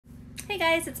Hey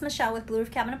guys, it's Michelle with Blue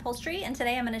Roof Cabin Upholstery, and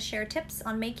today I'm going to share tips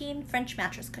on making French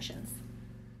mattress cushions.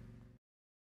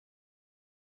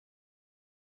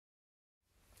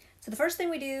 So the first thing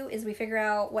we do is we figure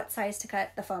out what size to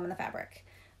cut the foam and the fabric.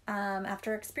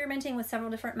 After experimenting with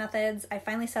several different methods, I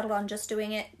finally settled on just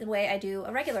doing it the way I do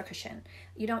a regular cushion.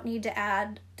 You don't need to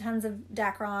add tons of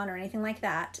Dacron or anything like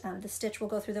that. The stitch will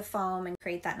go through the foam and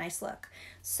create that nice look.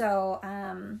 So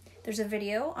there's a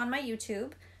video on my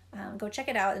YouTube. Go check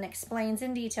it out, and it explains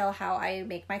in detail how I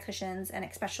make my cushions and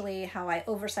especially how I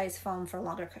oversize foam for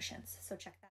longer cushions. So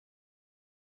check that out.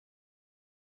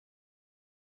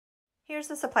 Here's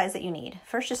the supplies that you need.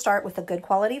 First, you start with a good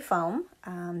quality foam.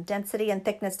 Density and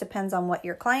thickness depends on what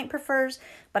your client prefers,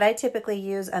 but I typically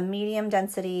use a medium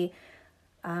density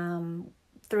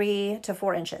 3 to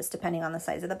 4 inches depending on the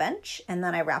size of the bench, and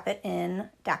then I wrap it in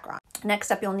Dacron.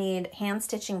 Next up, you'll need hand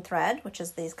stitching thread, which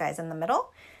is these guys in the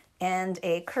middle, and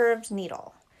a curved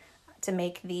needle to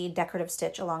make the decorative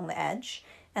stitch along the edge.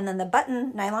 And then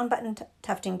the nylon button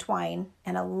tufting twine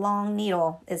and a long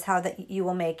needle is how that you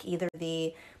will make either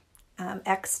the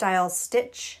X-style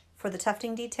stitch for the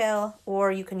tufting detail,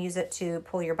 or you can use it to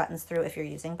pull your buttons through if you're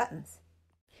using buttons.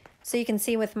 So you can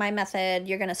see with my method,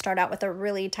 you're going to start out with a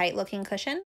really tight looking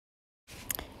cushion.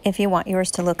 If you want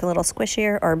yours to look a little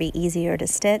squishier or be easier to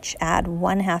stitch, add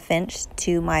 1/2 inch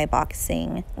to my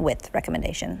boxing width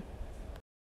recommendation.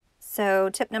 So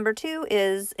tip number 2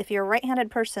 is, if you're a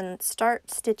right-handed person, start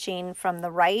stitching from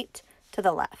the right to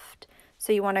the left.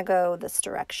 So you want to go this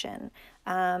direction.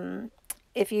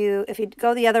 If you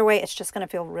go the other way, it's just going to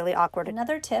feel really awkward.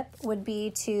 Another tip would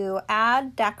be to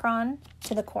add Dacron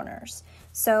to the corners.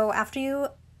 So after you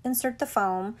insert the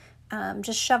foam,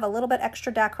 just shove a little bit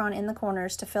extra Dacron in the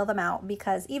corners to fill them out,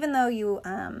 because even though you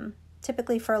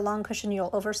typically for a long cushion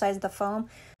you'll oversize the foam,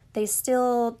 they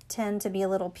still tend to be a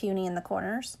little puny in the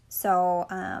corners. So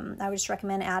I would just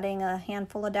recommend adding a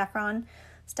handful of Dacron,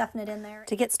 stuffing it in there.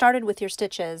 To get started with your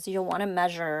stitches, you'll want to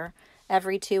measure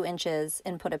every 2 inches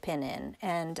and put a pin in.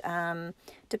 And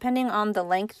depending on the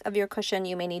length of your cushion,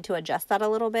 you may need to adjust that a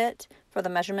little bit for the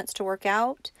measurements to work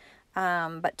out.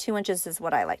 But 2 inches is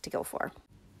what I like to go for.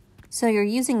 So you're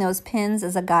using those pins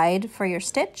as a guide for your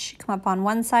stitch. Come up on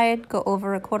one side, go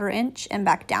over 1/4 inch and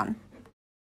back down.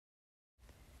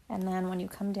 And then when you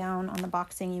come down on the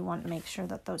boxing, you want to make sure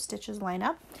that those stitches line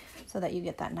up so that you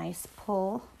get that nice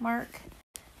pull mark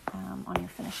on your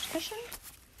finished cushion.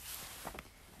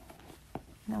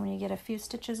 And then when you get a few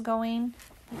stitches going,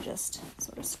 you just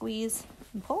sort of squeeze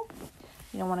and pull.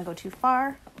 You don't want to go too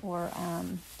far, or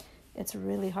it's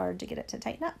really hard to get it to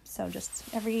tighten up. So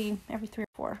just every 3 or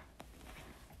 4,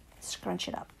 scrunch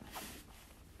it up.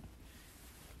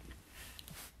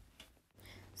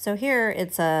 So here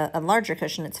it's a larger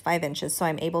cushion, it's 5 inches, so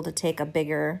I'm able to take a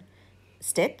bigger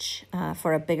stitch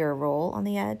for a bigger roll on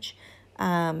the edge.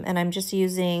 And I'm just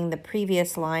using the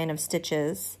previous line of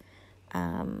stitches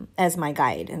as my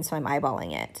guide, and so I'm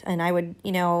eyeballing it. And I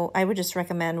would just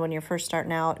recommend, when you're first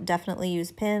starting out, definitely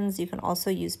use pins. You can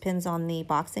also use pins on the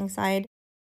boxing side.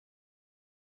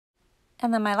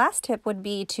 And then my last tip would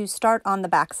be to start on the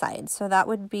back side. So that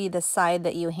would be the side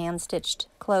that you hand stitched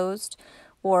closed,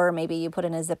 or maybe you put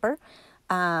in a zipper.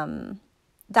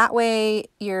 That way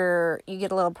you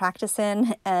get a little practice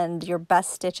in, and your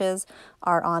best stitches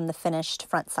are on the finished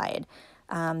front side.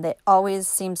 That always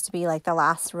seems to be like the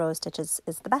last row of stitches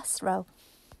is the best row.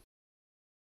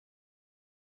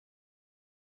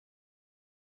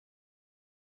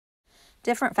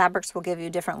 Different fabrics will give you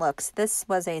different looks. This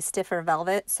was a stiffer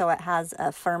velvet, so it has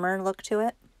a firmer look to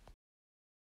it.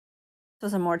 This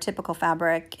was a more typical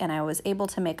fabric, and I was able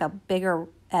to make a bigger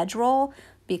edge roll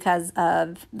because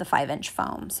of the 5-inch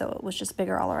foam, so it was just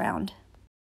bigger all around.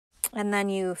 And then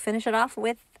you finish it off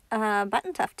with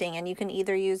button tufting, and you can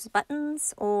either use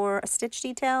buttons or a stitch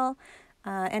detail,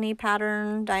 any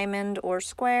pattern, diamond or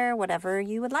square, whatever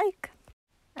you would like.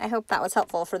 I hope that was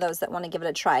helpful for those that want to give it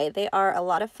a try. They are a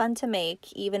lot of fun to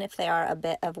make, even if they are a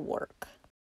bit of work.